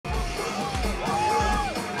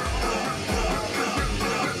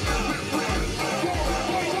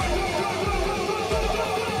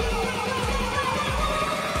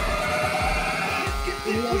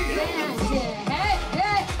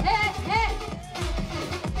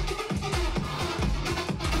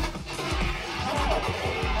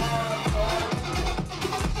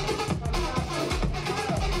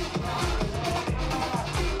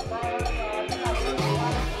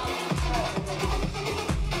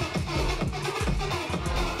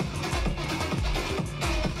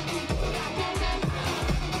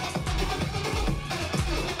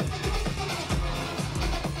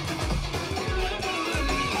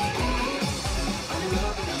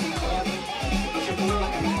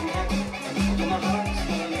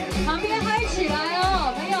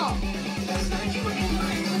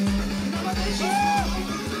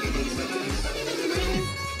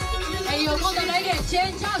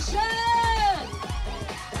尖叫声。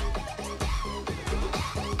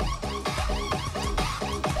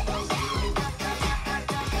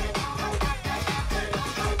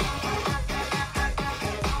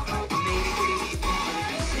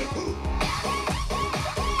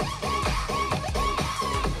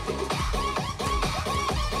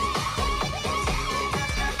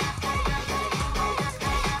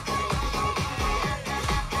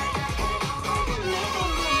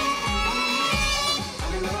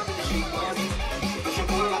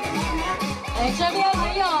这边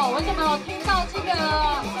没有，我怎么有听到这个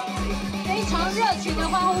非常热情的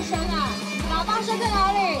欢呼声啊？喇叭声在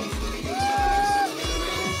哪里？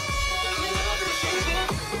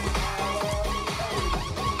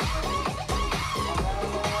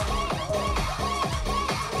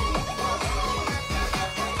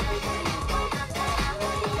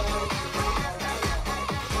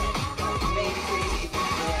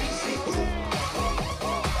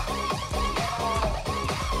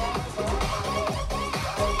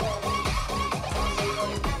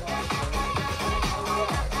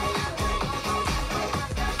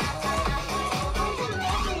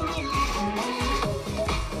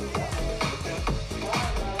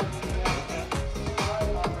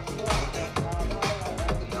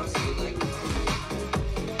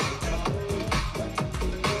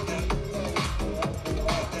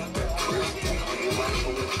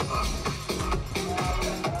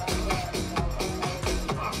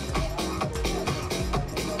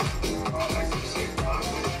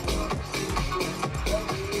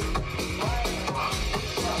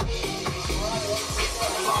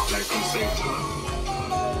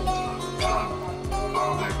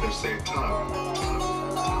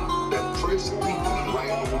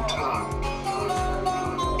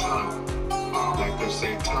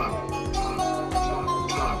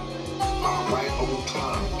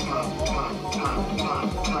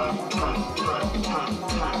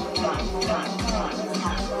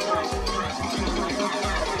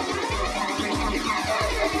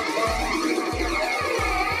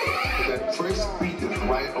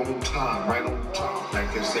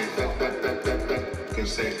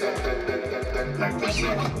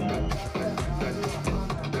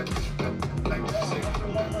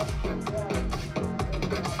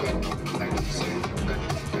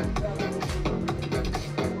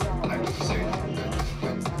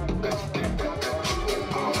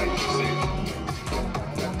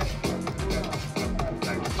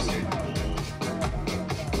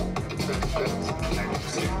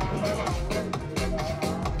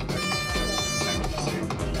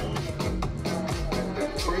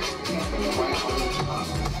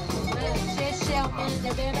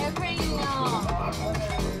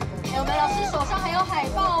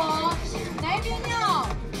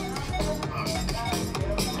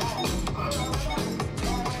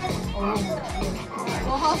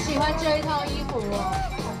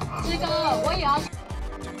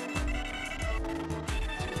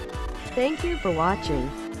 Thank you for watching.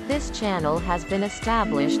 This channel has been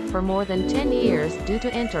established for more than 10 years due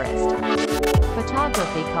to interest.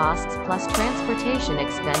 Photography costs plus transportation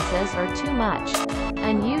expenses are too much.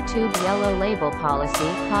 And YouTube yellow label policy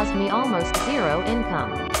caused me almost zero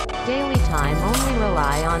income. Daily time only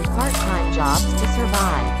rely on part-time jobs to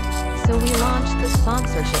survive. So we launched the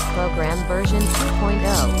sponsorship program version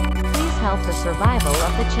 2.0. Please help the survival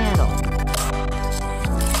of the channel.